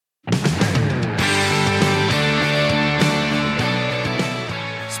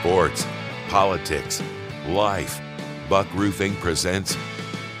sports, politics, life. Buck Roofing presents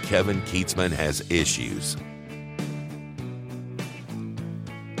Kevin Kietzman Has Issues.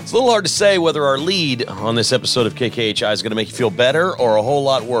 It's a little hard to say whether our lead on this episode of KKHI is going to make you feel better or a whole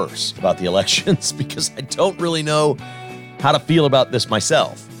lot worse about the elections because I don't really know how to feel about this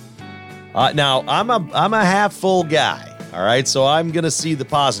myself. Now, I'm a half full guy, all right? So I'm going to see the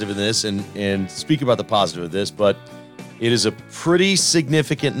positive in this and speak about the positive of this, but it is a pretty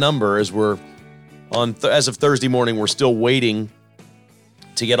significant number as we're on as of Thursday morning. We're still waiting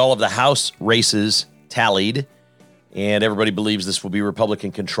to get all of the House races tallied, and everybody believes this will be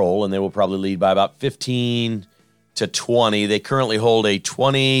Republican control, and they will probably lead by about 15 to 20. They currently hold a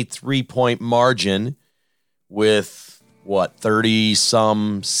 23-point margin with,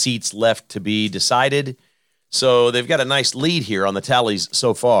 30-some seats left to be decided. So they've got a nice lead here on the tallies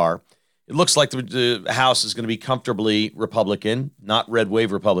so far. It looks like the House is going to be comfortably Republican, not red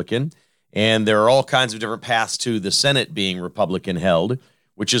wave Republican, and there are all kinds of different paths to the Senate being Republican held,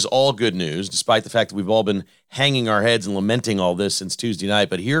 which is all good news, despite the fact that we've all been hanging our heads and lamenting all this since Tuesday night.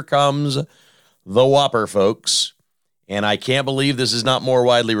 But here comes the whopper, folks. And I can't believe this is not more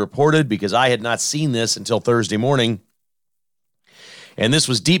widely reported because I had not seen this until Thursday morning. And this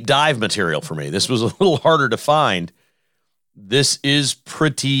was deep dive material for me. This was a little harder to find. This is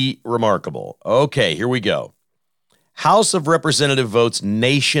pretty remarkable. Okay, here we go. House of Representative votes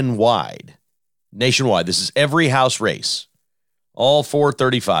nationwide. Nationwide. This is every House race. All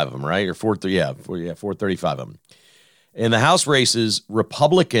 435 of them, right? Or 435 of them. In the House races,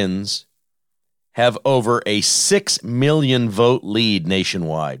 Republicans have over a 6 million vote lead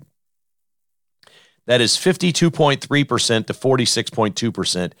nationwide. That is 52.3% to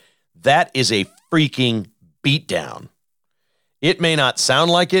 46.2%. That is a freaking beatdown. It may not sound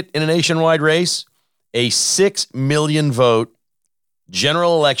like it in a nationwide race. A 6 million vote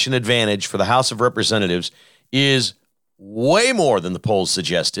general election advantage for the House of Representatives is way more than the polls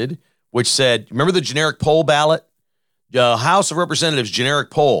suggested, which said, remember the generic poll ballot? House of Representatives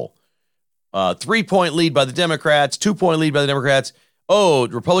generic poll. 3-point lead by the Democrats, 2-point lead by the Democrats. Oh,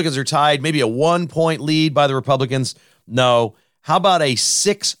 Republicans are tied, maybe a 1-point lead by the Republicans. No. How about a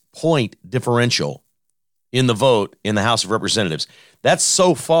 6-point differential in the vote in the House of Representatives? That's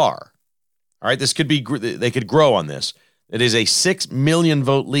so far. All right, this could be, they could grow on this. It is a 6 million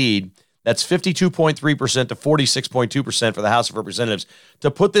vote lead. That's 52.3% to 46.2% for the House of Representatives.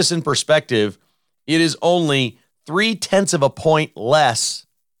 To put this in perspective, it is only 0.3 of a point less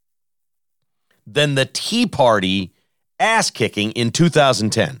than the Tea Party ass-kicking in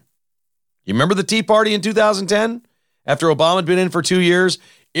 2010. You remember the Tea Party in 2010? After Obama had been in for 2 years,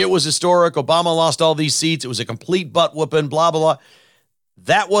 it was historic. Obama lost all these seats. It was a complete butt-whooping, blah, blah, blah.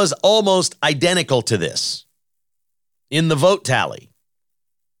 That was almost identical to this in the vote tally.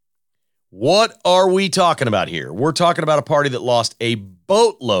 What are we talking about here? We're talking about a party that lost a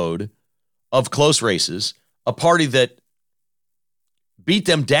boatload of close races, a party that beat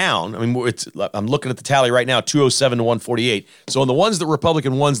them down. I mean, I'm looking at the tally right now, 207 to 148. So in the ones that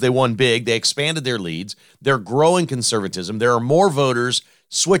Republican ones, they won big. They expanded their leads. They're growing conservatism. There are more voters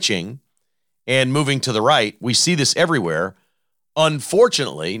switching and moving to the right. We see this everywhere.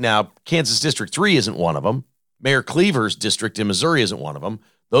 Unfortunately, now Kansas District 3 isn't one of them. Mayor Cleaver's district in Missouri isn't one of them.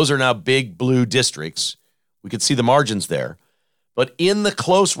 Those are now big blue districts. We could see the margins there. But in the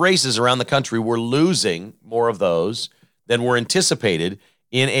close races around the country, we're losing more of those than were anticipated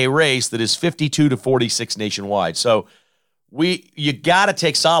in a race that is 52 to 46 nationwide. So you got to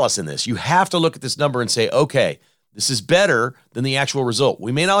take solace in this. You have to look at this number and say, okay, this is better than the actual result.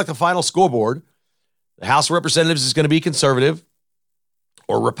 We may not like the final scoreboard. The House of Representatives is going to be conservative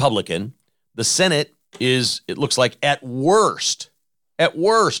or Republican. The Senate is, it looks like at worst,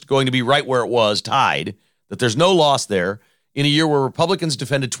 going to be right where it was, tied, that there's no loss there in a year where Republicans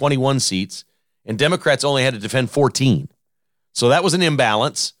defended 21 seats and Democrats only had to defend 14. So that was an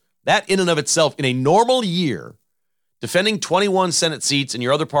imbalance. That in and of itself, in a normal year, defending 21 Senate seats and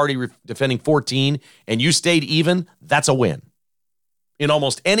your other party defending 14 and you stayed even, that's a win. In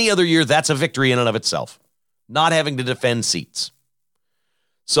almost any other year, that's a victory in and of itself, not having to defend seats.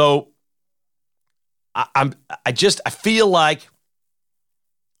 So I feel like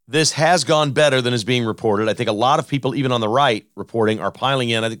this has gone better than is being reported. I think a lot of people, even on the right reporting, are piling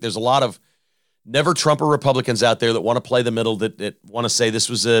in. I think there's a lot of never Trumper Republicans out there that want to play the middle, that want to say this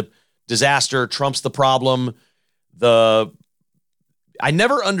was a disaster, Trump's the problem. I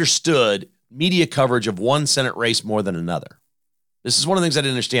never understood media coverage of one Senate race more than another. This is one of the things I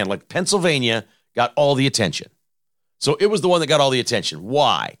didn't understand. Like Pennsylvania got all the attention. So it was the one that got all the attention.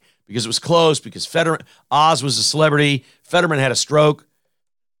 Why? Because it was close, because Oz was a celebrity, Fetterman had a stroke.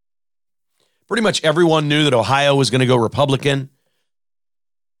 Pretty much everyone knew that Ohio was going to go Republican.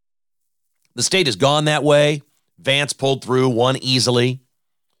 The state has gone that way. Vance pulled through, won easily.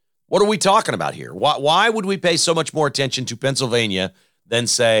 What are we talking about here? Why would we pay so much more attention to Pennsylvania than,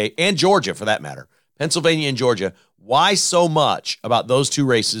 say, and Georgia for that matter? Pennsylvania and Georgia. Why so much about those two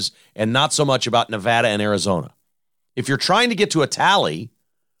races and not so much about Nevada and Arizona? If you're trying to get to a tally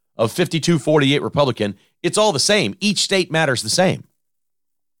of 52-48 Republican, it's all the same. Each state matters the same.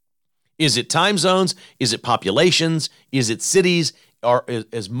 Is it time zones? Is it populations? Is it cities? Or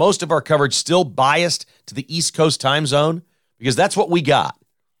is most of our coverage still biased to the East Coast time zone? Because that's what we got.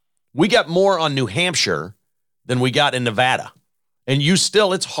 We got more on New Hampshire than we got in Nevada. And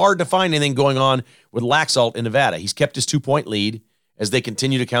it's hard to find anything going on with Laxalt in Nevada. He's kept his 2-point lead as they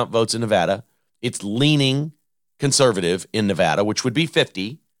continue to count votes in Nevada. It's leaning conservative in Nevada, which would be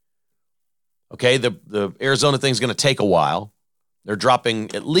 50. Okay, the Arizona thing's going to take a while. They're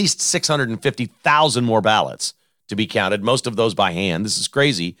dropping at least 650,000 more ballots to be counted, most of those by hand. This is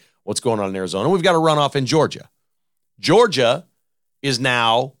crazy what's going on in Arizona. We've got a runoff in Georgia. Georgia is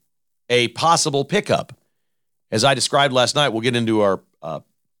now a possible pickup. As I described last night, we'll get into our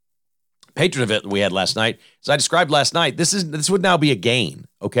patron event that we had last night. As I described last night, this would now be a gain,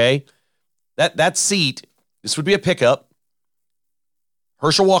 okay? That seat, this would be a pickup.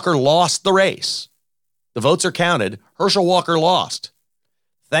 Herschel Walker lost the race. The votes are counted. Herschel Walker lost.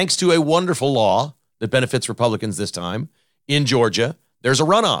 Thanks to a wonderful law that benefits Republicans this time, in Georgia, there's a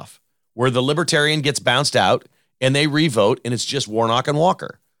runoff where the Libertarian gets bounced out and they re-vote, and it's just Warnock and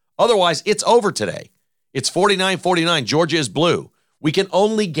Walker. Otherwise, it's over today. It's 49-49. Georgia is blue. We can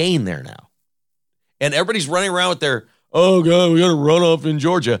only gain there now. And everybody's running around with their, oh, God, we got a runoff in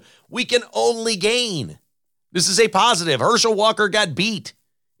Georgia. We can only gain. This is a positive. Herschel Walker got beat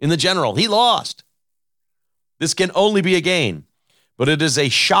in the general. He lost. This can only be a gain. But it is a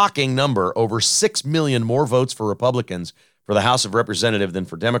shocking number, over 6 million more votes for Republicans for the House of Representatives than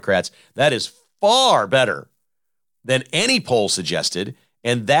for Democrats. That is far better than any poll suggested,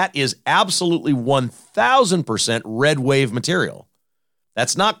 and that is absolutely 1,000% red wave material.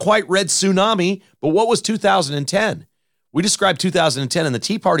 That's not quite red tsunami, but what was 2010? We described 2010 and the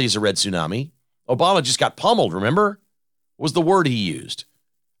Tea Party as a red tsunami. Obama just got pummeled, remember? What was the word he used?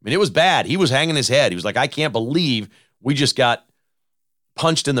 I mean, it was bad. He was hanging his head. He was like, I can't believe we just got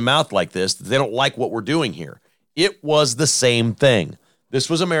punched in the mouth like this. They don't like what we're doing here. It was the same thing. This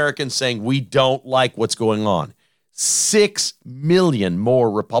was Americans saying, we don't like what's going on. 6 million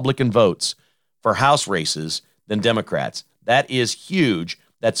more Republican votes for House races than Democrats. That is huge.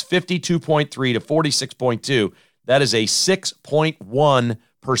 That's 52.3 to 46.2. That is a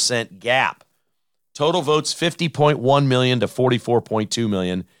 6.1% gap. Total votes 50.1 million to 44.2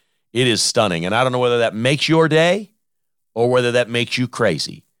 million. It is stunning. And I don't know whether that makes your day or whether that makes you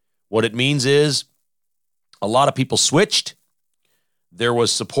crazy. What it means is a lot of people switched. There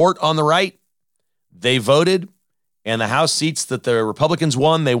was support on the right. They voted. And the House seats that the Republicans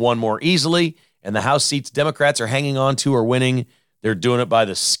won, they won more easily. And the House seats Democrats are hanging on to or winning, they're doing it by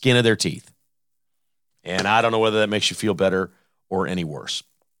the skin of their teeth. And I don't know whether that makes you feel better or any worse.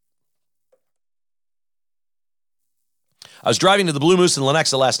 I was driving to the Blue Moose in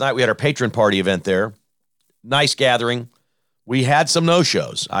Lenexa last night. We had our patron party event there. Nice gathering. We had some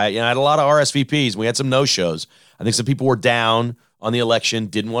no-shows. I had a lot of RSVPs. We had some no-shows. I think some people were down on the election,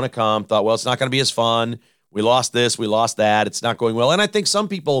 didn't want to come, thought, well, it's not going to be as fun. We lost this, we lost that. It's not going well. And I think some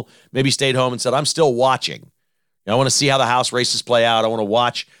people maybe stayed home and said, I'm still watching. I want to see how the House races play out. I want to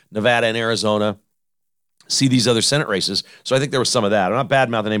watch Nevada and Arizona, see these other Senate races. So I think there was some of that. I'm not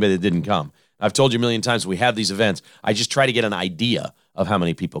bad-mouthing anybody that didn't come. I've told you a million times, when we have these events, I just try to get an idea of how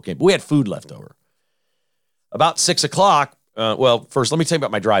many people came. But we had food left over. About 6 o'clock, first let me tell you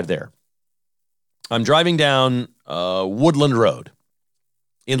about my drive there. I'm driving down Woodland Road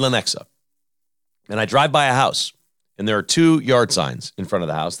in Lenexa. And I drive by a house, and there are 2 yard signs in front of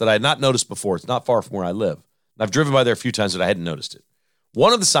the house that I had not noticed before. It's not far from where I live. And I've driven by there a few times, but I hadn't noticed it.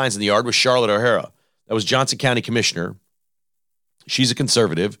 One of the signs in the yard was Charlotte O'Hara. That was Johnson County Commissioner. She's a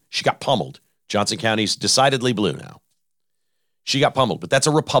conservative. She got pummeled. Johnson County's decidedly blue now. She got pummeled, but that's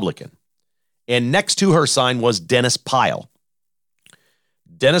a Republican. And next to her sign was Dennis Pyle.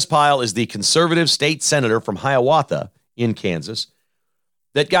 Dennis Pyle is the conservative state senator from Hiawatha in Kansas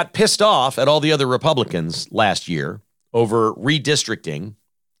that got pissed off at all the other Republicans last year over redistricting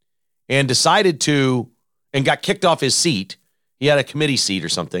and and got kicked off his seat. He had a committee seat or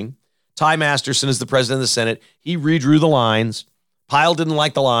something. Ty Masterson is the president of the Senate. He redrew the lines. Pyle didn't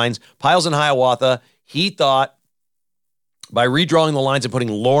like the lines. Pyle's in Hiawatha. He thought by redrawing the lines and putting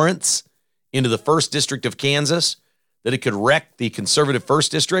Lawrence into the 1st District of Kansas that it could wreck the conservative 1st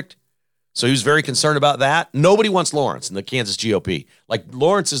District. So he was very concerned about that. Nobody wants Lawrence in the Kansas GOP. Like,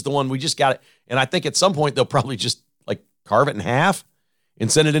 Lawrence is the one we just got it. And I think at some point they'll probably just like carve it in half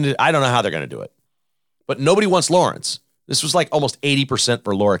and send it into, I don't know how they're going to do it. But nobody wants Lawrence. This was like almost 80%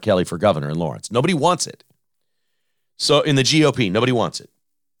 for Laura Kelly for governor in Lawrence. Nobody wants it. So in the GOP, nobody wants it.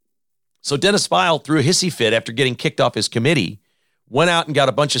 So Dennis File threw a hissy fit after getting kicked off his committee, went out and got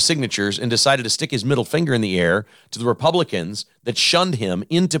a bunch of signatures and decided to stick his middle finger in the air to the Republicans that shunned him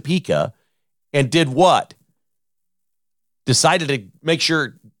in Topeka and did what? Decided to make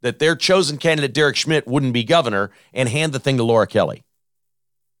sure that their chosen candidate, Derek Schmidt, wouldn't be governor and hand the thing to Laura Kelly.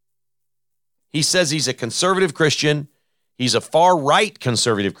 He says he's a conservative Christian. He's a far-right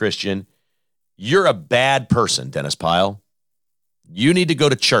conservative Christian. You're a bad person, Dennis Pyle. You need to go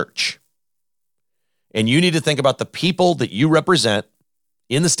to church. And you need to think about the people that you represent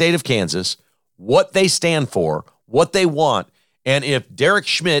in the state of Kansas, what they stand for, what they want. And if Derek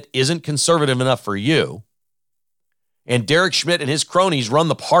Schmidt isn't conservative enough for you, and Derek Schmidt and his cronies run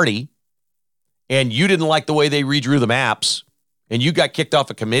the party, and you didn't like the way they redrew the maps, and you got kicked off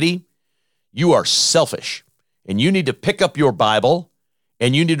a committee, you are selfish. And you need to pick up your Bible,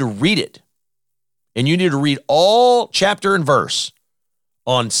 and you need to read it. And you need to read all chapter and verse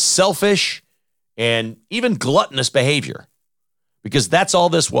on selfish and even gluttonous behavior, because that's all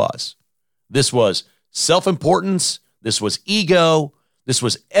this was. This was self-importance. This was ego. This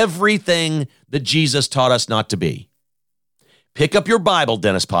was everything that Jesus taught us not to be. Pick up your Bible,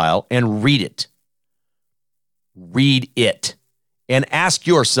 Dennis Pyle, and read it. Read it. And ask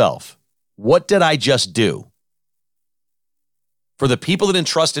yourself, what did I just do? For the people that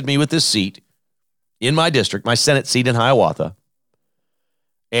entrusted me with this seat in my district, my Senate seat in Hiawatha,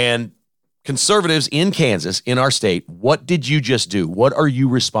 and conservatives in Kansas, in our state, what did you just do? What are you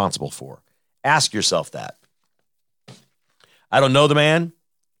responsible for? Ask yourself that. I don't know the man,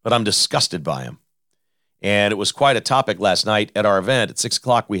 but I'm disgusted by him. And it was quite a topic last night at our event. At 6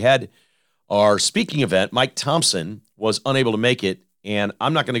 o'clock, we had our speaking event. Mike Thompson was unable to make it. And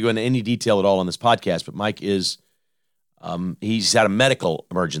I'm not going to go into any detail at all on this podcast, but Mike is, he's had a medical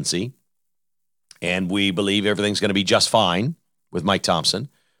emergency. And we believe everything's going to be just fine with Mike Thompson.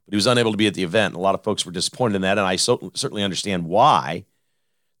 But he was unable to be at the event. And a lot of folks were disappointed in that. And I certainly understand why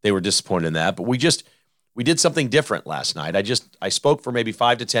they were disappointed in that. But we did something different last night. I spoke for maybe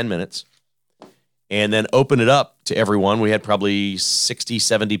 5 to 10 minutes and then opened it up to everyone. We had probably 60,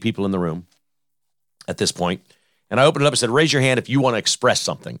 70 people in the room at this point. And I opened it up and said, raise your hand if you want to express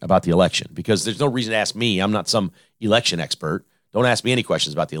something about the election, because there's no reason to ask me. I'm not some election expert. Don't ask me any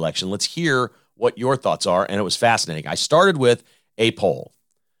questions about the election. Let's hear what your thoughts are. And it was fascinating. I started with a poll.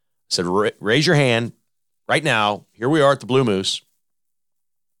 I said, raise your hand right now. Here we are at the Blue Moose.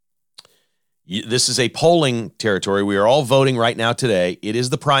 This is a polling territory. We are all voting right now today. It is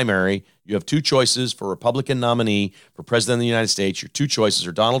the primary. You have two choices for Republican nominee for president of the United States. Your two choices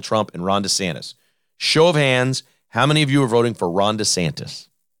are Donald Trump and Ron DeSantis. Show of hands, how many of you are voting for Ron DeSantis?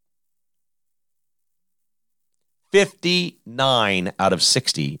 59 out of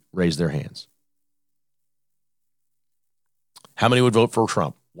 60 raised their hands. How many would vote for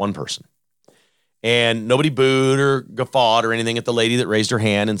Trump? One person. And nobody booed or guffawed or anything at the lady that raised her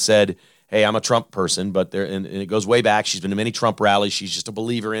hand and said, hey, I'm a Trump person, but and it goes way back. She's been to many Trump rallies. She's just a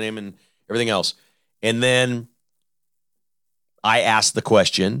believer in him and everything else. And then I asked the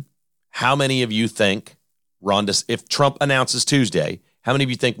question, how many of you think if Trump announces Tuesday, how many of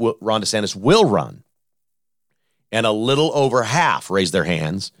you think Ron DeSantis will run? And a little over half raised their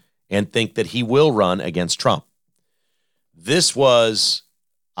hands and think that he will run against Trump. This was,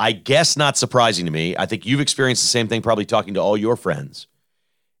 I guess, not surprising to me. I think you've experienced the same thing, probably talking to all your friends.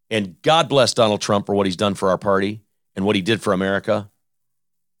 And God bless Donald Trump for what he's done for our party and what he did for America.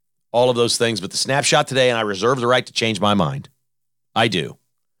 All of those things. But the snapshot today, and I reserve the right to change my mind. I do.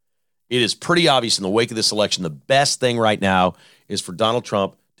 It is pretty obvious in the wake of this election, the best thing right now is for Donald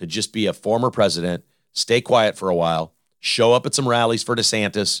Trump to just be a former president, stay quiet for a while, show up at some rallies for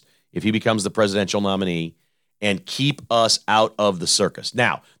DeSantis if he becomes the presidential nominee, and keep us out of the circus.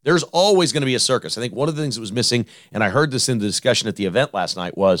 Now, there's always going to be a circus. I think one of the things that was missing, and I heard this in the discussion at the event last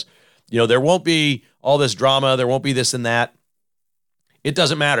night, was, there won't be all this drama, there won't be this and that. It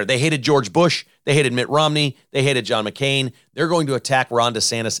doesn't matter. They hated George Bush. They hated Mitt Romney. They hated John McCain. They're going to attack Ron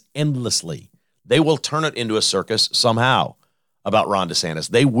DeSantis endlessly. They will turn it into a circus somehow about Ron DeSantis.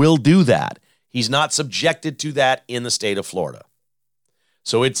 They will do that. He's not subjected to that in the state of Florida.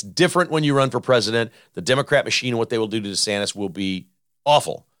 So it's different when you run for president. The Democrat machine and what they will do to DeSantis will be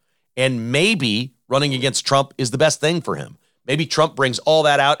awful. And maybe running against Trump is the best thing for him. Maybe Trump brings all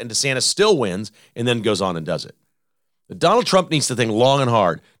that out and DeSantis still wins and then goes on and does it. But Donald Trump needs to think long and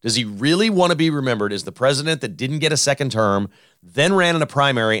hard. Does he really want to be remembered as the president that didn't get a second term, then ran in a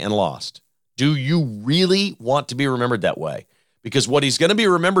primary and lost? Do you really want to be remembered that way? Because what he's going to be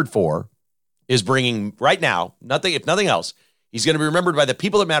remembered for is bringing, right now, if nothing else, he's going to be remembered by the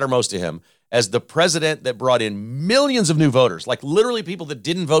people that matter most to him as the president that brought in millions of new voters, like literally people that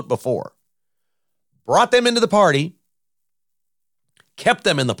didn't vote before, brought them into the party, kept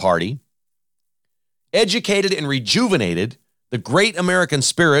them in the party, educated and rejuvenated the great American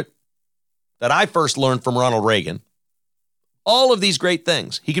spirit that I first learned from Ronald Reagan. All of these great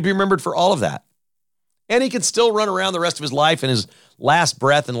things. He could be remembered for all of that. And he could still run around the rest of his life in his last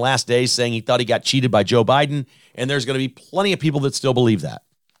breath and last days saying he thought he got cheated by Joe Biden. And there's going to be plenty of people that still believe that.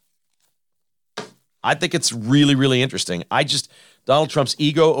 I think it's really, really interesting. Donald Trump's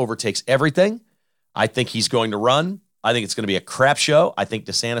ego overtakes everything. I think he's going to run. I think it's going to be a crap show. I think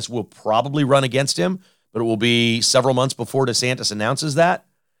DeSantis will probably run against him, but it will be several months before DeSantis announces that.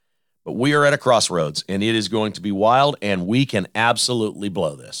 But we are at a crossroads, and it is going to be wild, and we can absolutely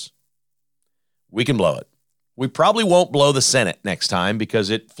blow this. We can blow it. We probably won't blow the Senate next time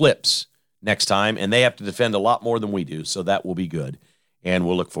because it flips next time, and they have to defend a lot more than we do, so that will be good, and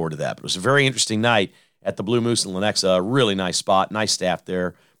we'll look forward to that. But it was a very interesting night at the Blue Moose in Lenexa. Really nice spot, nice staff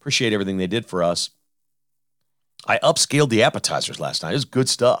there. Appreciate everything they did for us. I upscaled the appetizers last night. It was good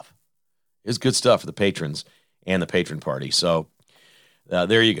stuff. It was good stuff for the patrons and the patron party. So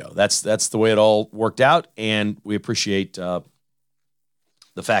there you go. That's the way it all worked out, and we appreciate the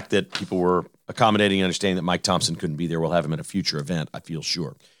fact that people were accommodating and understanding that Mike Thompson couldn't be there. We'll have him at a future event, I feel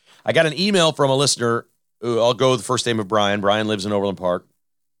sure. I got an email from a listener. I'll go with the first name of Brian. Brian lives in Overland Park.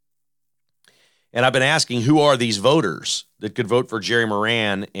 And I've been asking, who are these voters that could vote for Jerry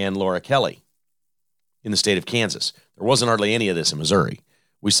Moran and Laura Kelly in the state of Kansas? There wasn't hardly any of this in Missouri.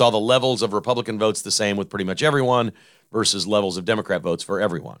 We saw the levels of Republican votes the same with pretty much everyone versus levels of Democrat votes for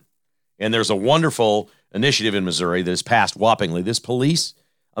everyone. And there's a wonderful initiative in Missouri that has passed whoppingly. This police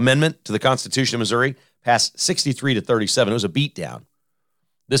amendment to the Constitution of Missouri passed 63 to 37. It was a beatdown.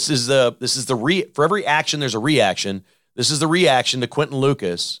 For every action, there's a reaction. This is the reaction to Quentin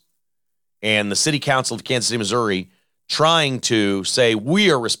Lucas and the city council of Kansas City, Missouri, trying to say,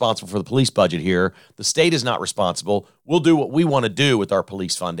 we are responsible for the police budget here. The state is not responsible. We'll do what we want to do with our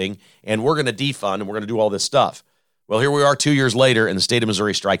police funding, and we're going to defund, and we're going to do all this stuff. Well, here we are 2 years later, and the state of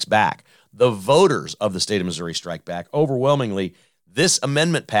Missouri strikes back. The voters of the state of Missouri strike back. Overwhelmingly, this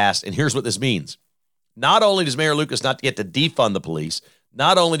amendment passed, and here's what this means. Not only does Mayor Lucas not get to defund the police,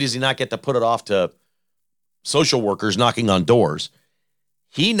 not only does he not get to put it off to social workers knocking on doors,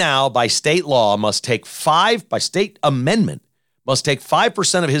 he now, by state law, by state amendment, must take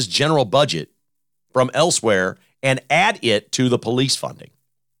 5% of his general budget from elsewhere and add it to the police funding.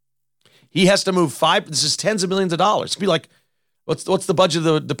 He has to move this is tens of millions of dollars. It'd be like, what's the budget of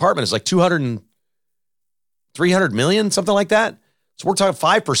the department? It's like 300 million, something like that. So we're talking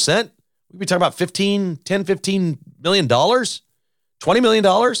 5%. We'd be talking about $15 million, $20 million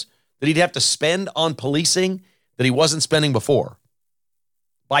that he'd have to spend on policing that he wasn't spending before.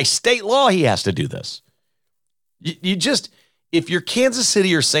 By state law, he has to do this. If you're Kansas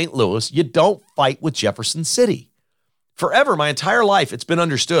City or St. Louis, you don't fight with Jefferson City. Forever, my entire life, it's been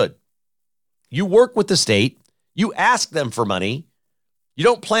understood. You work with the state. You ask them for money. You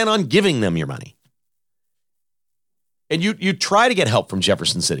don't plan on giving them your money. And you try to get help from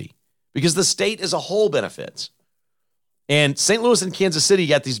Jefferson City because the state as a whole benefits. And St. Louis and Kansas City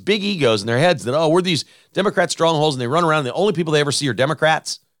got these big egos in their heads that, we're these Democrat strongholds, and they run around, and the only people they ever see are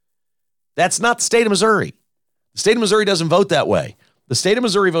Democrats. That's not the state of Missouri. The state of Missouri doesn't vote that way. The state of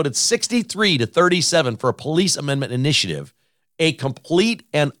Missouri voted 63 to 37 for a police amendment initiative, a complete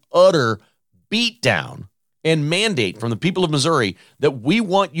and utter beatdown and mandate from the people of Missouri that we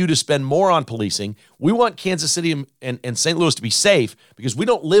want you to spend more on policing. We want Kansas City and St. Louis to be safe because we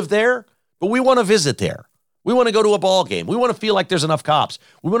don't live there, but we want to visit there. We want to go to a ball game. We want to feel like there's enough cops.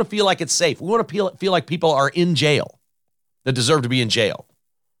 We want to feel like it's safe. We want to feel like people are in jail that deserve to be in jail.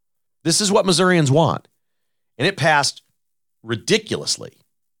 This is what Missourians want. And it passed ridiculously.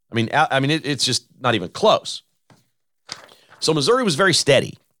 It's just not even close. So Missouri was very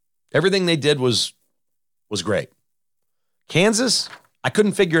steady. Everything they did was great. Kansas, I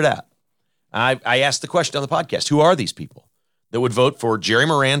couldn't figure it out. I asked the question on the podcast, who are these people that would vote for Jerry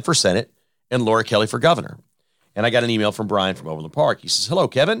Moran for Senate and Laura Kelly for governor? And I got an email from Brian from Overland Park. He says, hello,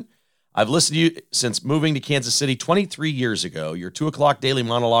 Kevin. I've listened to you since moving to Kansas City 23 years ago. Your 2 o'clock daily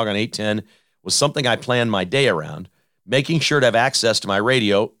monologue on 810 was something I planned my day around, making sure to have access to my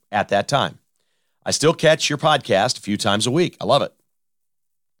radio at that time. I still catch your podcast a few times a week. I love it.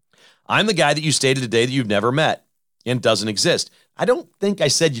 I'm the guy that you stated today that you've never met. and doesn't exist. I don't think I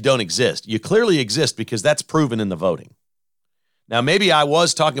said you don't exist. You clearly exist because that's proven in the voting. Now, maybe I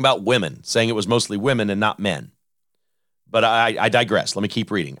was talking about women, saying it was mostly women and not men. But I digress. Let me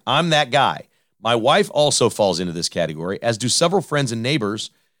keep reading. I'm that guy. My wife also falls into this category, as do several friends and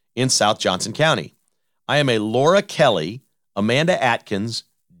neighbors in South Johnson County. I am a Laura Kelly, Amanda Atkins,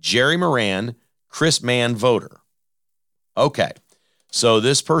 Jerry Moran, Chris Mann voter. Okay. So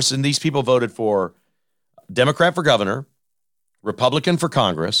these people voted for Democrat for governor, Republican for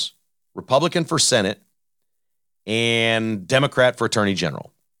Congress, Republican for Senate, and Democrat for Attorney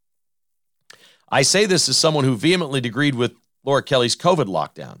General. I say this as someone who vehemently disagreed with Laura Kelly's COVID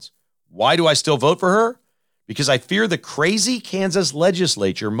lockdowns. Why do I still vote for her? Because I fear the crazy Kansas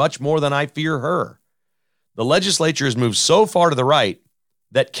legislature much more than I fear her. The legislature has moved so far to the right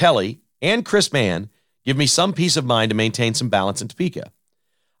that Kelly and Chris Mann give me some peace of mind to maintain some balance in Topeka.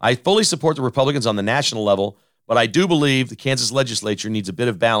 I fully support the Republicans on the national level, but I do believe the Kansas legislature needs a bit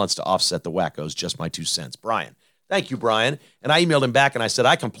of balance to offset the wackos. Just my 2 cents. Brian. Thank you, Brian. And I emailed him back and I said,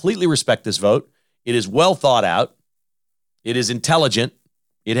 I completely respect this vote. It is well thought out. It is intelligent.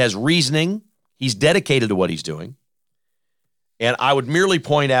 It has reasoning. He's dedicated to what he's doing. And I would merely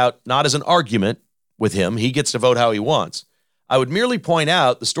point out, not as an argument with him, he gets to vote how he wants. I would merely point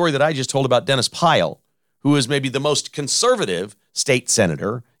out the story that I just told about Dennis Pyle, who is maybe the most conservative state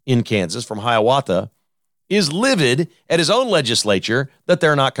senator in Kansas from Hiawatha, is livid at his own legislature that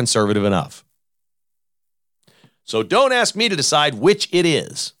they're not conservative enough. So don't ask me to decide which it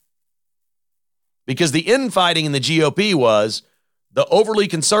is. Because the infighting in the GOP was the overly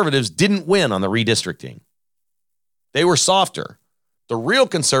conservatives didn't win on the redistricting. They were softer. The real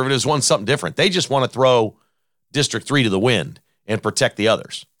conservatives want something different. They just want to throw District 3 to the wind and protect the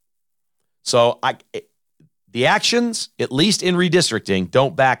others. So the actions, at least in redistricting,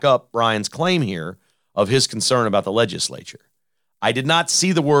 don't back up Brian's claim here of his concern about the legislature. I did not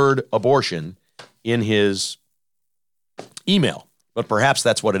see the word abortion in his email, but perhaps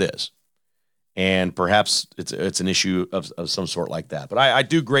that's what it is. And perhaps it's an issue of some sort like that. But I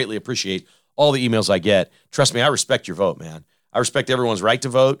do greatly appreciate all the emails I get. Trust me, I respect your vote, man. I respect everyone's right to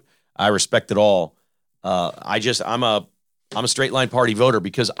vote. I respect it all. I'm a straight line party voter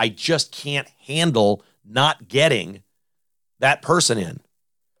because I just can't handle not getting that person in.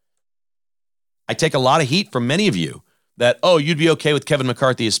 I take a lot of heat from many of you that, oh, you'd be okay with Kevin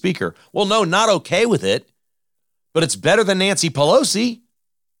McCarthy as speaker. Well, no, not okay with it, but it's better than Nancy Pelosi.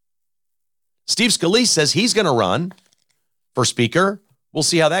 Steve Scalise says he's going to run for speaker. We'll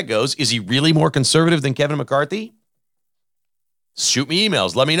see how that goes. Is he really more conservative than Kevin McCarthy? Shoot me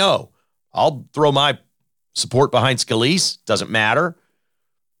emails. Let me know. I'll throw my support behind Scalise. Doesn't matter.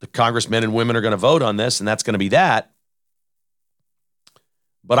 The congressmen and women are going to vote on this, and that's going to be that.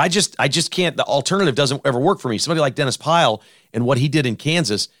 But I just can't. The alternative doesn't ever work for me. Somebody like Dennis Pyle and what he did in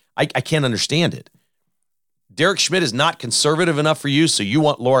Kansas, I can't understand it. Derek Schmidt is not conservative enough for you, so you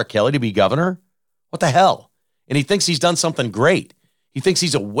want Laura Kelly to be governor? What the hell? And he thinks he's done something great. He thinks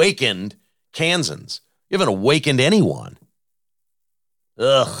he's awakened Kansans. You haven't awakened anyone.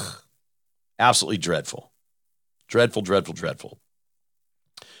 Ugh. Absolutely dreadful. Dreadful, dreadful, dreadful.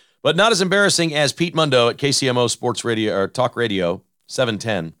 But not as embarrassing as Pete Mundo at KCMO Sports Radio or Talk Radio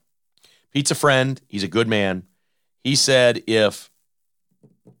 710. Pete's a friend. He's a good man. He said if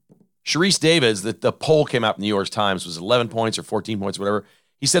Sharice Davids, the poll came out in the New York Times, was 11 points or 14 points, whatever.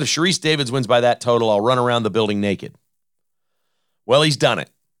 He said if Sharice Davids wins by that total, I'll run around the building naked. Well, he's done it.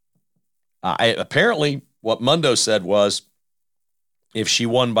 Apparently, what Mundo said was if she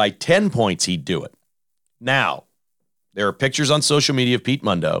won by 10 points, he'd do it. Now, there are pictures on social media of Pete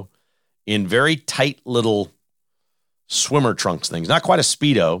Mundo in very tight little swimmer trunks things, not quite a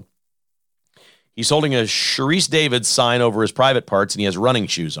Speedo. He's holding a Sharice Davids sign over his private parts, and he has running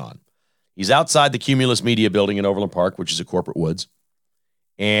shoes on. He's outside the Cumulus Media building in Overland Park, which is a corporate woods.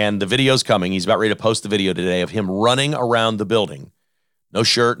 And the video's coming. He's about ready to post the video today of him running around the building. No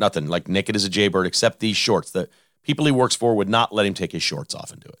shirt, nothing, like naked as a jaybird, except these shorts. The people he works for would not let him take his shorts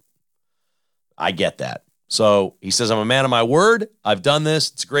off and do it. I get that. So he says, I'm a man of my word. I've done this.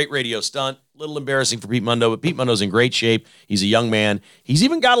 It's a great radio stunt. A little embarrassing for Pete Mundo, but Pete Mundo's in great shape. He's a young man. He's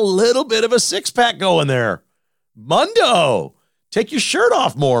even got a little bit of a six-pack going there. Mundo, take your shirt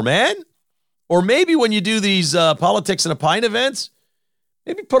off more, man. Or maybe when you do these Politics in a Pint events,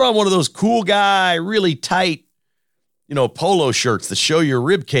 maybe put on one of those cool guy, really tight, polo shirts that show your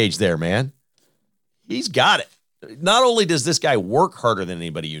rib cage there, man. He's got it. Not only does this guy work harder than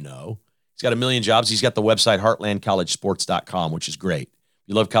anybody you know, he's got a million jobs. He's got the website heartlandcollegesports.com, which is great. If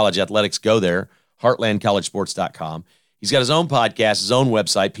you love college athletics, go there, heartlandcollegesports.com. He's got his own podcast, his own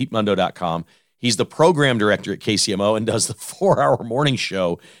website, petemundo.com. He's the program director at KCMO and does the 4-hour morning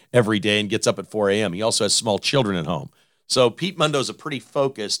show every day and gets up at 4 a.m. He also has small children at home. So Pete Mundo's a pretty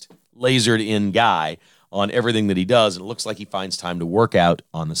focused, lasered-in guy on everything that he does, and it looks like he finds time to work out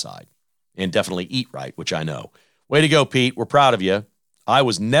on the side and definitely eat right, which I know. Way to go, Pete. We're proud of you. I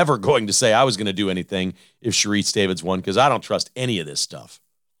was never going to say I was going to do anything if Sharice Davids won because I don't trust any of this stuff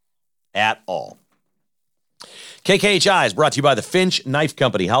at all. KKHI is brought to you by the Finch Knife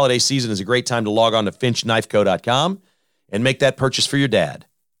Company. Holiday season is a great time to log on to FinchKnifeCo.com and make that purchase for your dad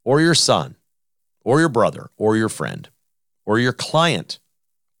or your son or your brother or your friend or your client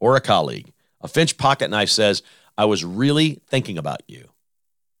or a colleague. A Finch pocket knife says, I was really thinking about you.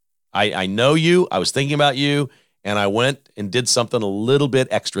 I know you, I was thinking about you, and I went and did something a little bit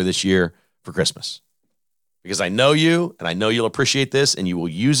extra this year for Christmas. Because I know you, and I know you'll appreciate this, and you will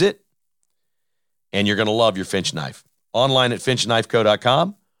use it, and you're going to love your Finch knife. Online at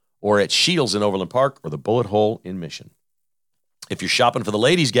FinchKnifeCo.com or at Shields in Overland Park or the Bullet Hole in Mission. If you're shopping for the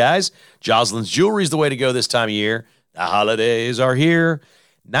ladies, guys, Jocelyn's Jewelry is the way to go this time of year. The holidays are here.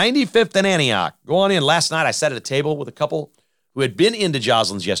 95th and Antioch. Go on in. Last night I sat at a table with a couple who had been into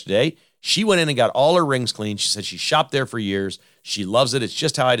Jocelyn's yesterday. She went in and got all her rings cleaned. She said she shopped there for years. She loves it. It's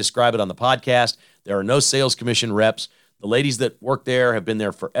just how I describe it on the podcast. There are no sales commission reps. The ladies that work there have been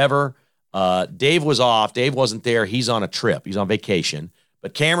there forever. Dave was off. Dave wasn't there. He's on a trip. He's on vacation.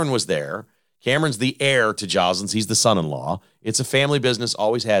 But Cameron was there. Cameron's the heir to Jocelyn's. He's the son-in-law. It's a family business,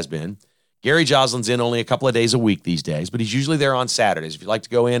 always has been. Gary Jocelyn's in only a couple of days a week these days, but he's usually there on Saturdays. If you'd like to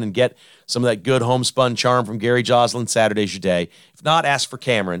go in and get some of that good homespun charm from Gary Jocelyn, Saturday's your day. If not, ask for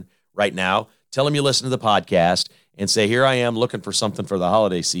Cameron right now. Tell him you listen to the podcast and say, here I am looking for something for the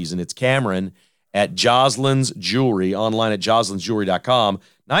holiday season. It's Cameron at Jocelyn's Jewelry, online at jocelynsjewelry.com.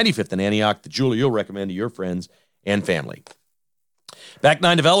 95th and Antioch, the jeweler you'll recommend to your friends and family. Back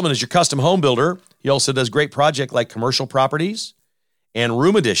Nine Development is your custom home builder. He also does great projects like commercial properties and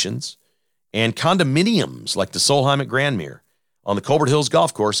room additions and condominiums like the Solheim at Grandmere on the Colbert Hills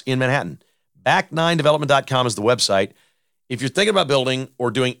Golf Course in Manhattan. Back9development.com is the website. If you're thinking about building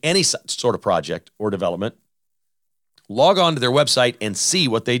or doing any sort of project or development, log on to their website and see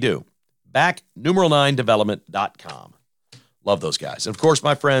what they do. Back9development.com. Love those guys. And, of course,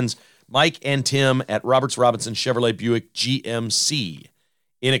 my friends Mike and Tim at Roberts Robinson Chevrolet Buick GMC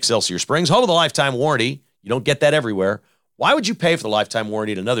in Excelsior Springs, home of the lifetime warranty. You don't get that everywhere. Why would you pay for the lifetime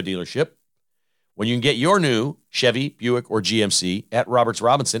warranty at another dealership when you can get your new Chevy, Buick, or GMC at Roberts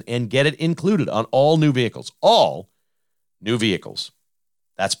Robinson and get it included on all new vehicles? All new vehicles.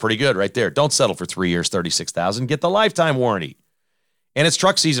 That's pretty good right there. Don't settle for 3 years, $36,000. Get the lifetime warranty. And it's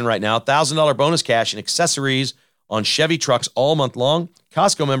truck season right now. $1,000 bonus cash and accessories on Chevy trucks all month long.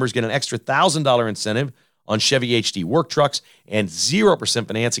 Costco members get an extra $1,000 incentive on Chevy HD work trucks, and 0%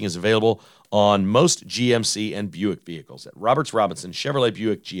 financing is available on most GMC and Buick vehicles. At Roberts Robinson Chevrolet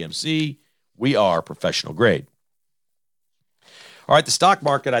Buick GMC, we are professional grade. All right, the stock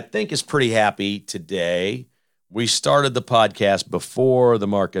market, I think, is pretty happy today. We started the podcast before the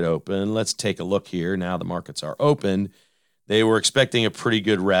market opened. Let's take a look here. Now the markets are open. They were expecting a pretty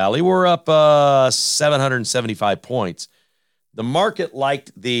good rally. We're up 775 points. The market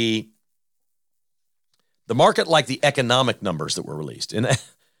liked the economic numbers that were released. And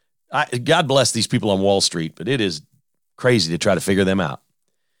God bless these people on Wall Street, but it is crazy to try to figure them out.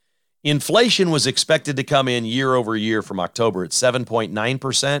 Inflation was expected to come in year over year from October at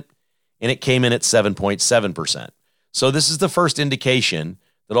 7.9%, and it came in at 7.7%. So this is the first indication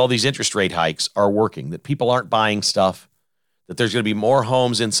that all these interest rate hikes are working, that people aren't buying stuff, that there's going to be more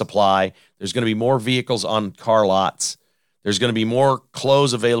homes in supply, there's going to be more vehicles on car lots, there's going to be more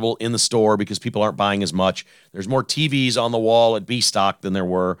clothes available in the store because people aren't buying as much. There's more TVs on the wall at B-Stock than there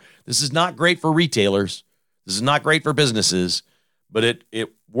were. This is not great for retailers. This is not great for businesses, but it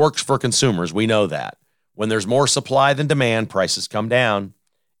works for consumers. We know that. When there's more supply than demand, prices come down.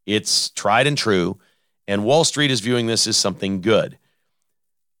 It's tried and true, and Wall Street is viewing this as something good.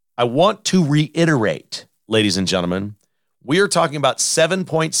 I want to reiterate, ladies and gentlemen, we are talking about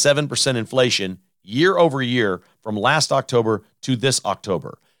 7.7% inflation year over year from last October to this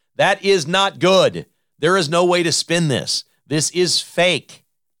October. That is not good. There is no way to spin this. This is fake.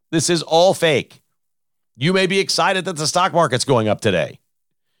 This is all fake. You may be excited that the stock market's going up today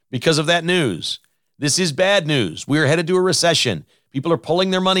because of that news. This is bad news. We are headed to a recession. People are pulling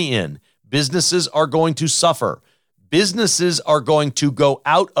their money in. Businesses are going to suffer. Businesses are going to go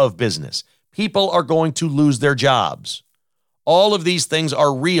out of business. People are going to lose their jobs. All of these things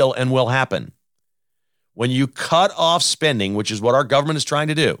are real and will happen. When you cut off spending, which is what our government is trying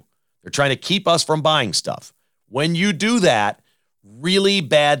to do, they're trying to keep us from buying stuff. When you do that, really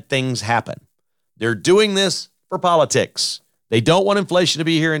bad things happen. They're doing this for politics. They don't want inflation to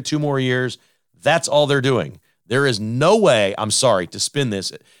be here in 2 more years. That's all they're doing. There is no way, I'm sorry, to spin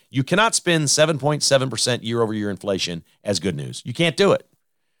this. You cannot spin 7.7% year-over-year inflation as good news. You can't do it.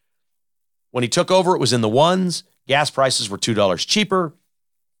 When he took over, it was in the ones. Gas prices were $2 cheaper.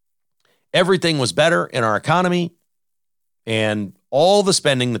 Everything was better in our economy. And all the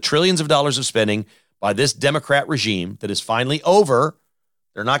spending, the trillions of dollars of spending by this Democrat regime that is finally over,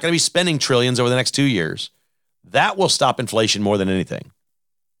 they're not going to be spending trillions over the next 2 years. That will stop inflation more than anything.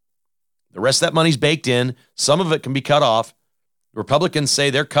 The rest of that money's baked in. Some of it can be cut off. Republicans say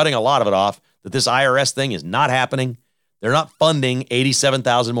they're cutting a lot of it off, that this IRS thing is not happening. They're not funding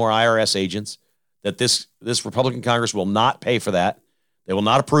 87,000 more IRS agents, that this Republican Congress will not pay for that. They will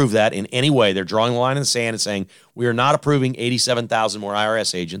not approve that in any way. They're drawing the line in the sand and saying, we are not approving 87,000 more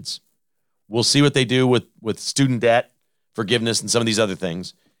IRS agents. We'll see what they do with student debt forgiveness and some of these other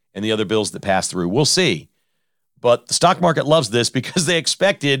things and the other bills that pass through. We'll see. But the stock market loves this because they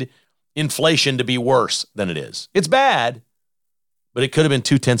expected inflation to be worse than it is. It's bad, but it could have been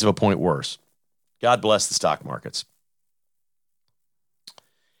 0.2 of a point worse. God bless the stock markets.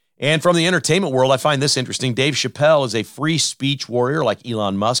 And from the entertainment world, I find this interesting. Dave Chappelle is a free speech warrior like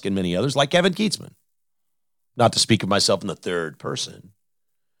Elon Musk and many others, like Kevin Keatsman. Not to speak of myself in the third person.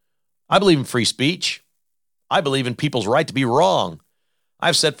 I believe in free speech. I believe in people's right to be wrong.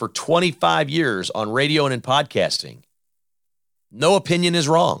 I've said for 25 years on radio and in podcasting, no opinion is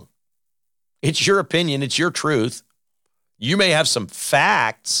wrong. It's your opinion. It's your truth. You may have some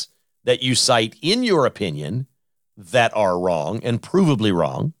facts that you cite in your opinion that are wrong and provably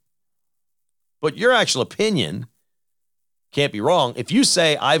wrong, but your actual opinion can't be wrong. If you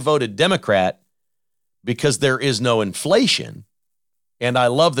say, I voted Democrat because there is no inflation and I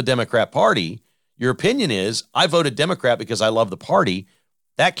love the Democrat Party, your opinion is, I voted Democrat because I love the party.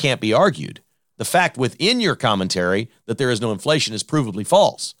 That can't be argued. The fact within your commentary that there is no inflation is provably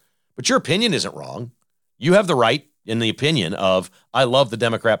false. But your opinion isn't wrong. You have the right in the opinion of, I love the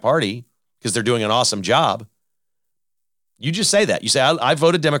Democrat Party because they're doing an awesome job. You just say that. You say, I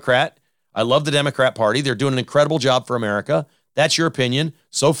voted Democrat. I love the Democrat Party. They're doing an incredible job for America. That's your opinion.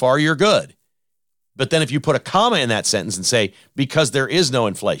 So far, you're good. But then if you put a comma in that sentence and say, because there is no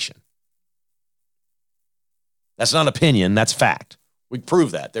inflation, that's not opinion, that's fact. We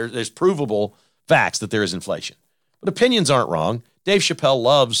prove that. There's provable facts that there is inflation. But opinions aren't wrong. Dave Chappelle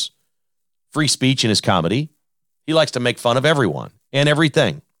loves free speech in his comedy. He likes to make fun of everyone and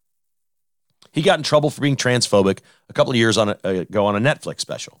everything. He got in trouble for being transphobic a couple of years ago on a Netflix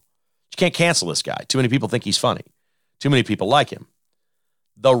special. You can't cancel this guy. Too many people think he's funny. Too many people like him.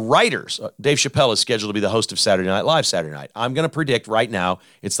 The writers, Dave Chappelle is scheduled to be the host of Saturday Night Live Saturday night. I'm going to predict right now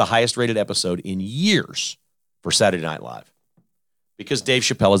it's the highest rated episode in years for Saturday Night Live because Dave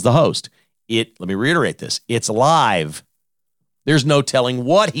Chappelle is the host. Let me reiterate this. It's live. There's no telling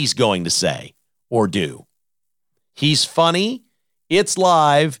what he's going to say or do. He's funny. It's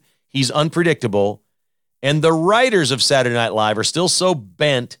live. He's unpredictable. And the writers of Saturday Night Live are still so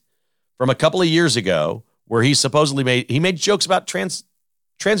bent from a couple of years ago where he supposedly made jokes about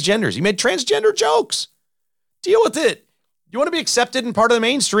transgenders. He made transgender jokes. Deal with it. You want to be accepted and part of the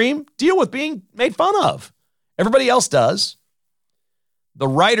mainstream? Deal with being made fun of. Everybody else does. The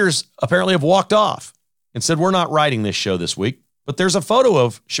writers apparently have walked off and said, we're not writing this show this week. But there's a photo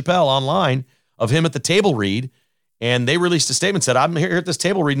of Chappelle online of him at the table read, and they released a statement that said, I'm here at this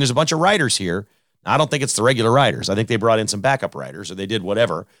table read, and there's a bunch of writers here. Now, I don't think it's the regular writers. I think they brought in some backup writers, or they did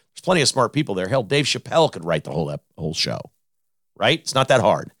whatever. There's plenty of smart people there. Hell, Dave Chappelle could write the whole show, right? It's not that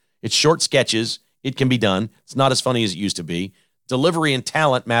hard. It's short sketches. It can be done. It's not as funny as it used to be. Delivery and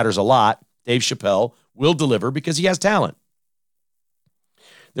talent matters a lot. Dave Chappelle will deliver because he has talent.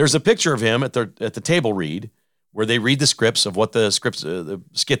 There's a picture of him at the table read where they read the scripts of what the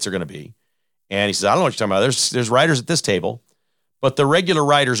skits are going to be. And he says, I don't know what you're talking about. There's writers at this table, but the regular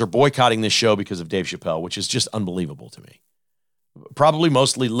writers are boycotting this show because of Dave Chappelle, which is just unbelievable to me. Probably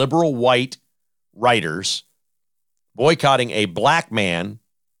mostly liberal white writers boycotting a black man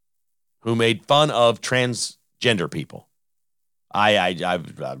who made fun of transgender people. My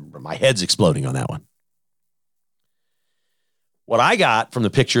head's exploding on that one. What I got from the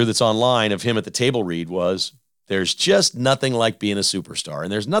picture that's online of him at the table read was, there's just nothing like being a superstar,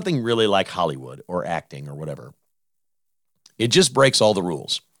 and there's nothing really like Hollywood or acting or whatever. It just breaks all the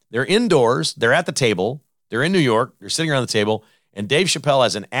rules. They're indoors. They're at the table. They're in New York. They're sitting around the table, and Dave Chappelle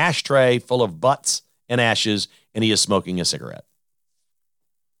has an ashtray full of butts and ashes, and he is smoking a cigarette.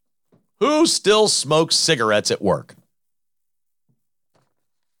 Who still smokes cigarettes at work?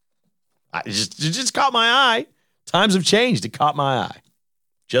 It just caught my eye. Times have changed. It caught my eye.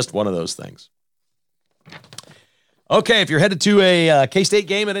 Just one of those things. Okay, if you're headed to a K-State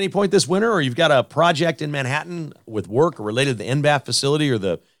game at any point this winter, or you've got a project in Manhattan with work related to the NBAF facility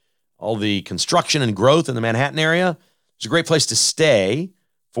or all the construction and growth in the Manhattan area, it's a great place to stay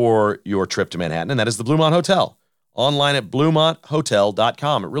for your trip to Manhattan, and that is the Bluemont Hotel. Online at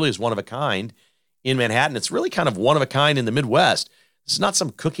BluemontHotel.com. It really is one of a kind in Manhattan. It's really kind of one of a kind in the Midwest. It's not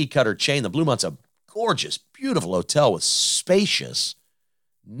some cookie-cutter chain. The Bluemont's a gorgeous, beautiful hotel with spacious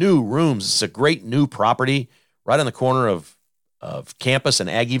new rooms. It's a great new property right on the corner of campus and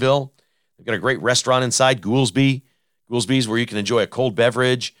Aggieville. They've got a great restaurant inside, Goolsby's, where you can enjoy a cold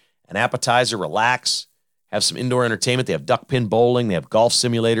beverage, an appetizer, relax, have some indoor entertainment. They have duck pin bowling. They have golf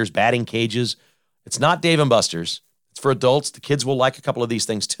simulators, batting cages. It's not Dave & Buster's. It's for adults. The kids will like a couple of these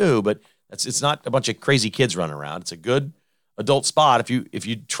things too, but it's not a bunch of crazy kids running around. It's a good adult spot. If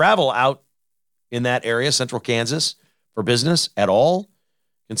you travel out in that area, central Kansas, for business at all,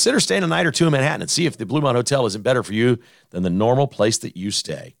 consider staying a night or two in Manhattan and see if the Bluemont Hotel isn't better for you than the normal place that you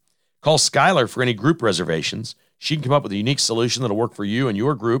stay. Call Skylar for any group reservations. She can come up with a unique solution that'll work for you and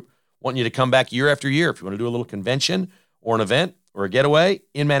your group, wanting you to come back year after year. If you want to do a little convention or an event or a getaway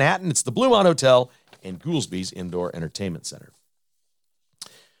in Manhattan, it's the Bluemont Hotel and Goolsby's Indoor Entertainment Center.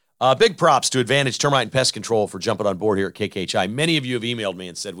 Big props to Advantage Termite and Pest Control for jumping on board here at KKHI. Many of you have emailed me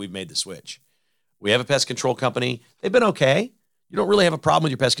and said we've made the switch. We have a pest control company. They've been okay. You don't really have a problem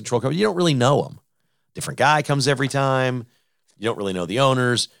with your pest control company. You don't really know them. Different guy comes every time. You don't really know the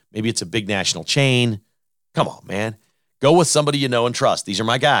owners. Maybe it's a big national chain. Come on, man. Go with somebody you know and trust. These are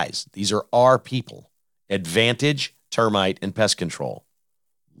my guys. These are our people. Advantage Termite and Pest Control.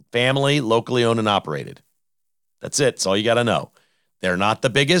 Family, locally owned and operated. That's it. That's all you got to know. They're not the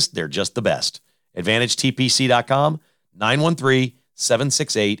biggest. They're just the best. AdvantageTPC.com,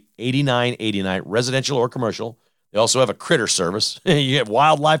 913-768-8989, residential or commercial. They also have a critter service. You have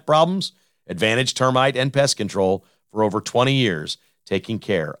wildlife problems? Advantage Termite and Pest Control for over 20 years, taking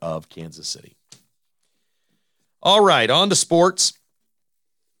care of Kansas City. All right, on to sports.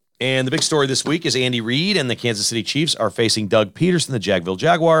 And the big story this week is Andy Reid and the Kansas City Chiefs are facing Doug Peterson, the Jacksonville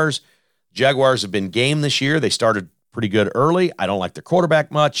Jaguars. Jaguars have been game this year. They started pretty good early. I don't like their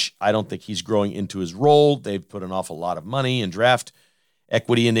quarterback much. I don't think he's growing into his role. They've put an awful lot of money and draft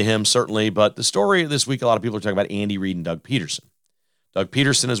equity into him, certainly. But the story this week, a lot of people are talking about Andy Reid and Doug Peterson. Doug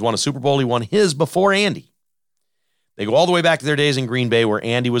Peterson has won a Super Bowl. He won his before Andy. They go all the way back to their days in Green Bay where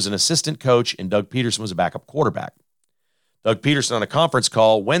Andy was an assistant coach and Doug Peterson was a backup quarterback. Doug Peterson on a conference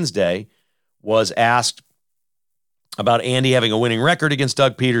call Wednesday was asked about Andy having a winning record against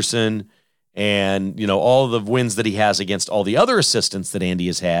Doug Peterson and, you know, all the wins that he has against all the other assistants that Andy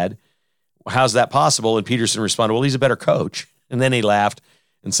has had. How's that possible? And Peterson responded, well, he's a better coach. And then he laughed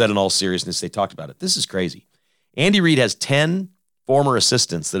and said in all seriousness, they talked about it. This is crazy. Andy Reid has 10 former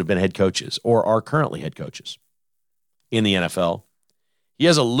assistants that have been head coaches or are currently head coaches in the NFL. He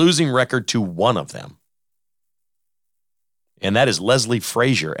has a losing record to one of them. And that is Leslie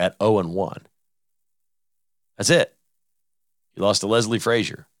Frazier at 0-1. That's it. He lost to Leslie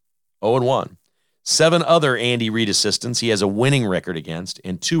Frazier, 0-1. 7 other Andy Reid assistants he has a winning record against,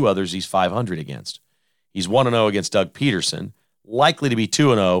 and 2 others he's 500 against. He's 1-0 against Doug Peterson, likely to be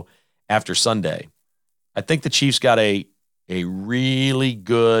 2-0 after Sunday. I think the Chiefs got a really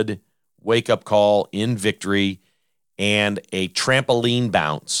good wake-up call in victory and a trampoline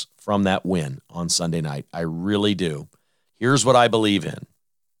bounce from that win on Sunday night. I really do. Here's what I believe in.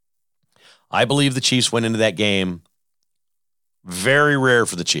 I believe the Chiefs went into that game. Very rare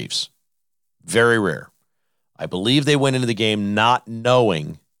for the Chiefs. Very rare. I believe they went into the game not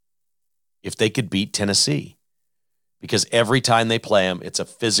knowing if they could beat Tennessee. Because every time they play them, it's a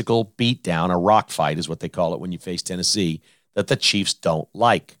physical beatdown, a rock fight is what they call it when you face Tennessee, that the Chiefs don't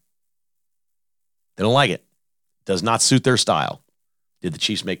like. They don't like it. It does not suit their style. Did the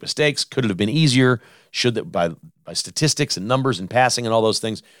Chiefs make mistakes? Could it have been easier? Should they, by statistics and numbers and passing and all those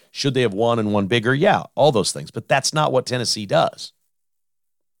things, should they have won and won bigger? Yeah, all those things. But that's not what Tennessee does.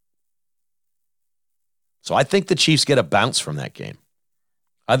 So I think the Chiefs get a bounce from that game.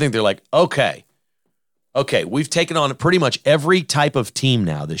 I think they're like, okay, we've taken on pretty much every type of team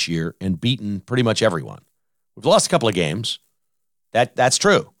now this year and beaten pretty much everyone. We've lost a couple of games. That's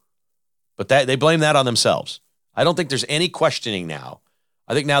true. But they blame that on themselves. I don't think there's any questioning now.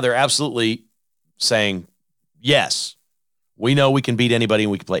 I think now they're absolutely saying, yes, we know we can beat anybody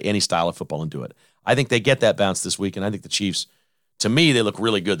and we can play any style of football and do it. I think they get that bounce this week, and I think the Chiefs, to me, they look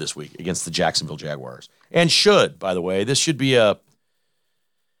really good this week against the Jacksonville Jaguars. And should, by the way, this should be a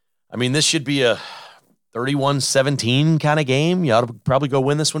 31-17 kind of game. You ought to probably go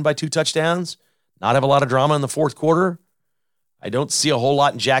win this one by 2 touchdowns, not have a lot of drama in the fourth quarter. I don't see a whole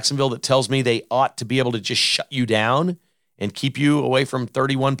lot in Jacksonville that tells me they ought to be able to just shut you down and keep you away from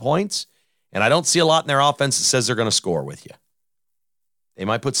 31 points. And I don't see a lot in their offense that says they're going to score with you. They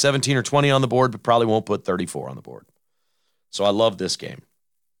might put 17 or 20 on the board, but probably won't put 34 on the board. So I love this game.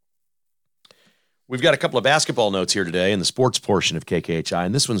 We've got a couple of basketball notes here today in the sports portion of KKHI,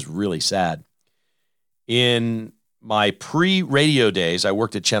 and this one's really sad. In my pre-radio days, I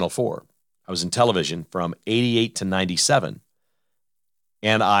worked at Channel 4. I was in television from 88 to 97.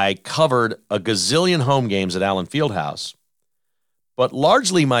 And I covered a gazillion home games at Allen Fieldhouse. But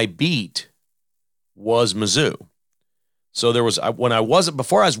largely my beat was Mizzou. So there was,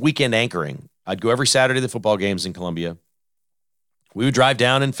 before I was weekend anchoring, I'd go every Saturday to the football games in Columbia. We would drive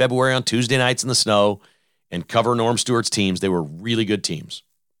down in February on Tuesday nights in the snow and cover Norm Stewart's teams. They were really good teams.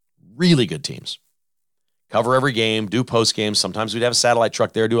 Really good teams. Cover every game, do post games. Sometimes we'd have a satellite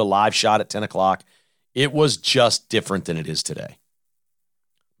truck there, do a live shot at 10 o'clock. It was just different than it is today.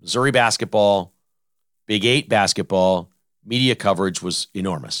 Missouri basketball, Big 8 basketball, media coverage was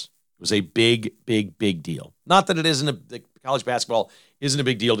enormous. It was a big, big, big deal. Not that it isn't college basketball isn't a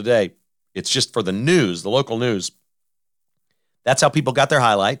big deal today. It's just for the news, the local news. That's how people got their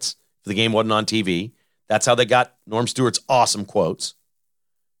highlights if the game wasn't on TV. That's how they got Norm Stewart's awesome quotes.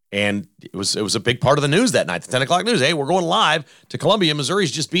 And it was a big part of the news that night, the 10 o'clock news. Hey, we're going live to Columbia.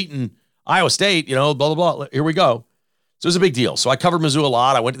 Missouri's just beaten Iowa State, blah, blah, blah. Here we go. So it was a big deal. So I covered Mizzou a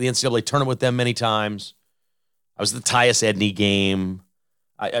lot. I went to the NCAA tournament with them many times. I was at the Tyus Edney game.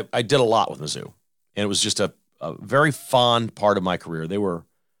 I did a lot with Mizzou. And it was just a very fond part of my career. They were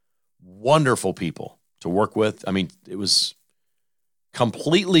wonderful people to work with. I mean, it was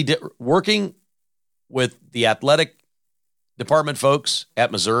completely working with the athletic department folks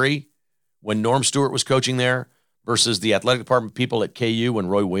at Missouri when Norm Stewart was coaching there versus the athletic department people at KU when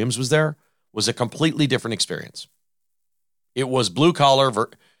Roy Williams was there was a completely different experience. It was blue collar,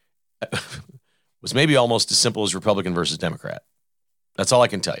 was maybe almost as simple as Republican versus Democrat. That's all I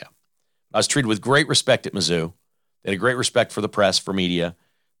can tell you. I was treated with great respect at Mizzou. They had a great respect for the press, for media.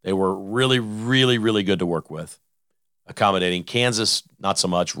 They were really, really, really good to work with. Accommodating. Kansas, not so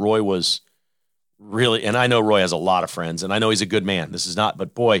much. Roy was really, and I know Roy has a lot of friends, and I know he's a good man. This is not,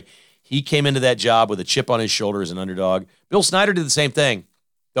 but boy, he came into that job with a chip on his shoulder as an underdog. Bill Snyder did the same thing.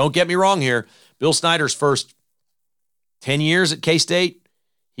 Don't get me wrong here. Bill Snyder's first 10 years at K-State,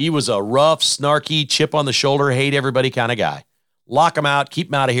 he was a rough, snarky, chip on the shoulder, hate everybody kind of guy. Lock him out, keep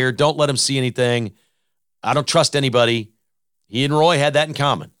him out of here, don't let him see anything. I don't trust anybody. He and Roy had that in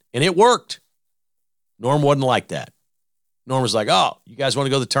common, and it worked. Norm wasn't like that. Norm was like, oh, you guys want to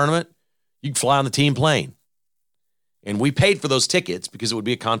go to the tournament? You can fly on the team plane. And we paid for those tickets because it would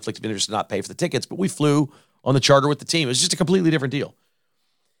be a conflict of interest to not pay for the tickets, but we flew on the charter with the team. It was just a completely different deal.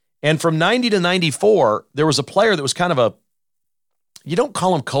 And from 90 to 94, there was a player that was kind of you don't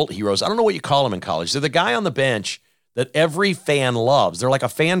call them cult heroes. I don't know what you call them in college. They're the guy on the bench that every fan loves. They're like a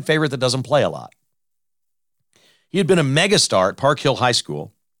fan favorite that doesn't play a lot. He had been a megastar at Park Hill High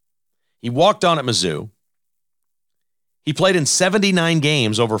School. He walked on at Mizzou. He played in 79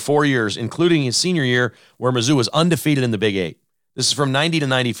 games over 4 years, including his senior year where Mizzou was undefeated in the Big 8. This is from 90 to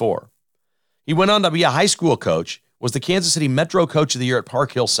 94. He went on to be a high school coach, was the Kansas City Metro Coach of the Year at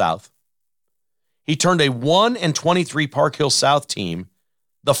Park Hill South. He turned a 1-23 Park Hill South team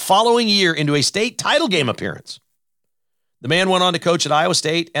the following year into a state title game appearance. The man went on to coach at Iowa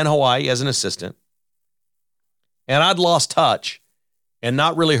State and Hawaii as an assistant. And I'd lost touch and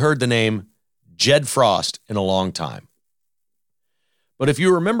not really heard the name Jed Frost in a long time. But if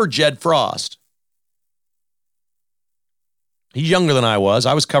you remember Jed Frost, he's younger than I was.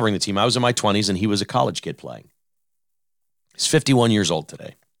 I was covering the team. I was in my 20s, and he was a college kid playing. He's 51 years old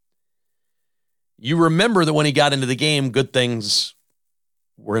today. You remember that when he got into the game, good things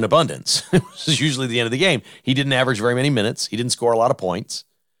were in abundance. It was usually the end of the game. He didn't average very many minutes. He didn't score a lot of points.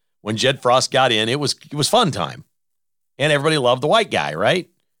 When Jed Frost got in, it was fun time. And everybody loved the white guy, right?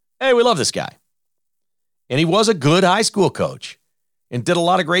 Hey, we love this guy. And he was a good high school coach and did a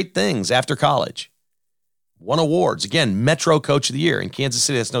lot of great things after college. Won awards. Again, Metro Coach of the Year in Kansas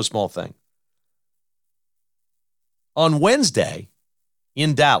City. That's no small thing. On Wednesday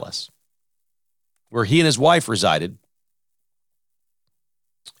in Dallas, where he and his wife resided,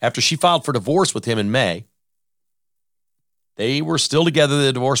 after she filed for divorce with him in May, they were still together.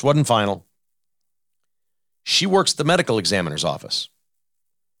 The divorce wasn't final. She works at the medical examiner's office.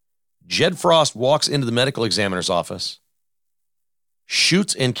 Jed Frost walks into the medical examiner's office,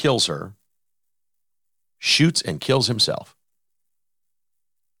 shoots and kills her, shoots and kills himself.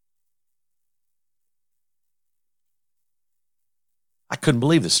 I couldn't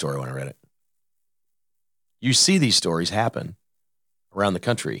believe this story when I read it. You see these stories happen around the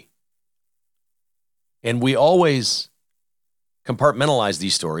country. And we always compartmentalize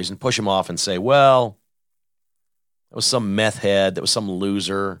these stories and push them off and say, well, that was some meth head, that was some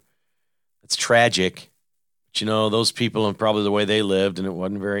loser. It's tragic. But, those people and probably the way they lived, and it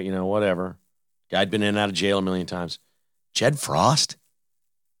wasn't very, whatever. Guy'd been in and out of jail a million times. Jed Frost?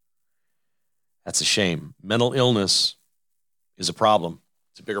 That's a shame. Mental illness is a problem.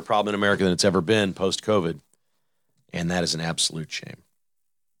 It's a bigger problem in America than it's ever been post-COVID. And that is an absolute shame.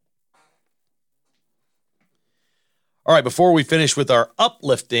 All right, before we finish with our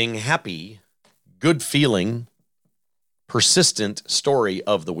uplifting, happy, good feeling, persistent story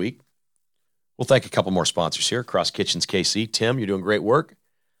of the week, we'll thank a couple more sponsors here. Cross Kitchens KC. Tim, you're doing great work.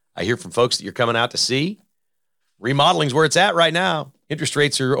 I hear from folks that you're coming out to see. Remodeling's where it's at right now. Interest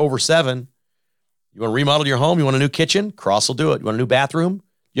rates are over 7%. You want to remodel your home? You want a new kitchen? Cross will do it. You want a new bathroom?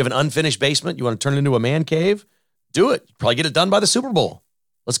 You have an unfinished basement? You want to turn it into a man cave? Do it. Probably get it done by the Super Bowl.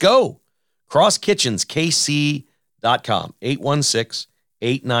 Let's go. CrossKitchensKC.com.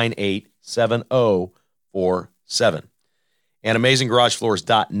 816-898-7047. And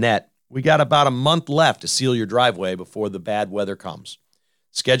AmazingGarageFloors.net. We got about a month left to seal your driveway before the bad weather comes.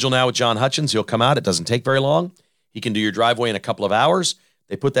 Schedule now with John Hutchins. He'll come out. It doesn't take very long. He can do your driveway in a couple of hours.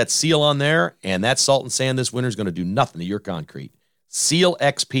 They put that seal on there, and that salt and sand this winter is going to do nothing to your concrete. Seal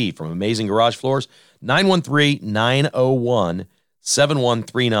XP from Amazing Garage Floors,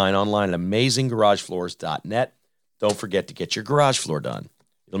 913-901-7139, online at AmazingGarageFloors.net. Don't forget to get your garage floor done.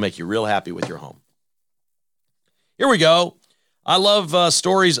 It'll make you real happy with your home. Here we go. I love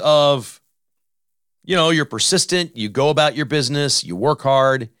stories of, you're persistent, you go about your business, you work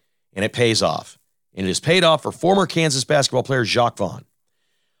hard, and it pays off. And it has paid off for former Kansas basketball player Jacques Vaughn.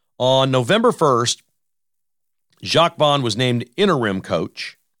 On November 1st, Jacques Vaughn was named interim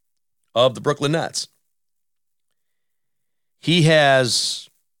coach of the Brooklyn Nets. He has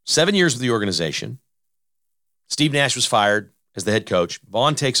 7 years with the organization. Steve Nash was fired as the head coach.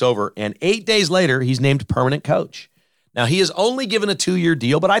 Vaughn takes over, and 8 days later, he's named permanent coach. Now, he is only given a 2-year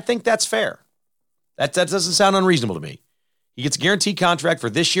deal, but I think that's fair. That doesn't sound unreasonable to me. He gets a guaranteed contract for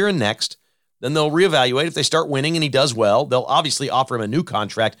this year and next. Then they'll reevaluate. If they start winning and he does well, they'll obviously offer him a new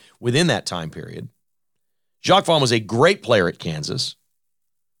contract within that time period. Jacques Vaughn was a great player at Kansas.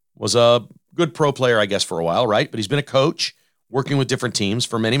 Was a good pro player, I guess, for a while, right? But he's been a coach working with different teams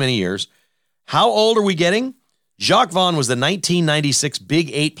for many, many years. How old are we getting? Jacques Vaughn was the 1996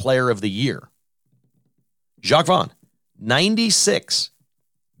 Big 8 Player of the Year. Jacques Vaughn, 96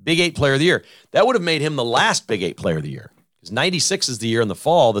 Big 8 Player of the Year. That would have made him the last Big 8 Player of the Year. Because 96 is the year in the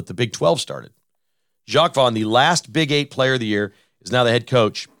fall that the Big 12 started. Jacques Vaughn, the last Big 8 Player of the Year, is now the head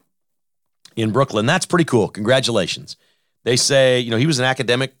coach in Brooklyn. That's pretty cool. Congratulations. They say, he was an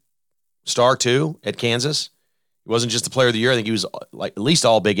academic star too at Kansas. He wasn't just the Player of the Year. I think he was like at least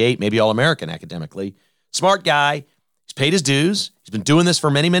all Big 8, maybe All-American academically. Smart guy. He's paid his dues. He's been doing this for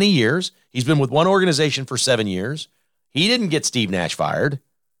many, many years. He's been with one organization for 7 years. He didn't get Steve Nash fired.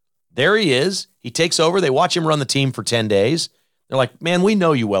 There he is. He takes over. They watch him run the team for 10 days. They're like, man, we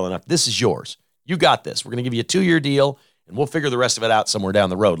know you well enough. This is yours. You got this. We're going to give you a 2-year deal, and we'll figure the rest of it out somewhere down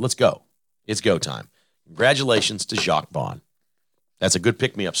the road. Let's go. It's go time. Congratulations to Jacques Vaughn. That's a good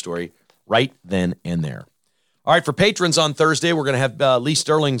pick-me-up story right then and there. All right, for patrons on Thursday, we're going to have Lee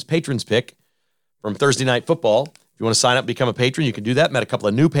Sterling's Patrons Pick from Thursday Night Football. If you want to sign up and become a patron, you can do that. Met a couple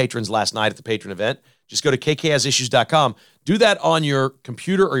of new patrons last night at the patron event. Just go to kkhasissues.com. Do that on your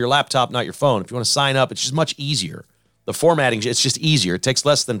computer or your laptop, not your phone. If you want to sign up, it's just much easier. The formatting, it's just easier. It takes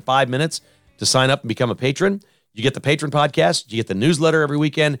less than 5 minutes to sign up and become a patron. You get the patron podcast, you get the newsletter every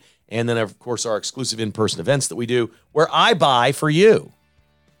weekend, and then, of course, our exclusive in-person events that we do where I buy for you.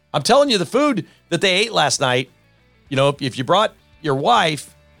 I'm telling you, the food that they ate last night, if you brought your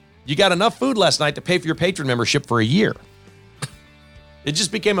wife, you got enough food last night to pay for your patron membership for a year. It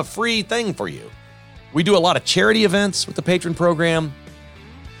just became a free thing for you. We do a lot of charity events with the patron program.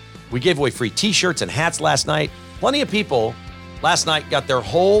 We gave away free t-shirts and hats last night. Plenty of people last night got their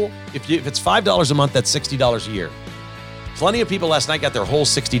whole, if it's $5 a month, that's $60 a year. Plenty of people last night got their whole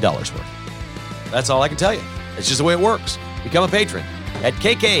 $60 worth. That's all I can tell you. It's just the way it works. Become a patron at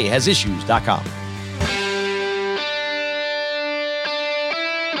kkhasissues.com.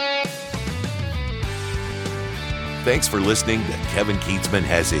 Thanks for listening to Kevin Kietzman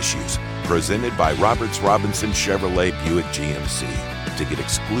Has Issues, presented by Roberts Robinson Chevrolet Buick GMC. To get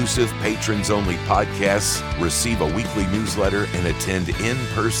exclusive patrons-only podcasts, receive a weekly newsletter, and attend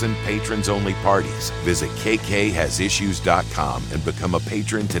in-person patrons-only parties, visit kkhasissues.com and become a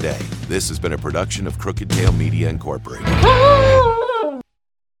patron today. This has been a production of Crooked Tail Media Incorporated.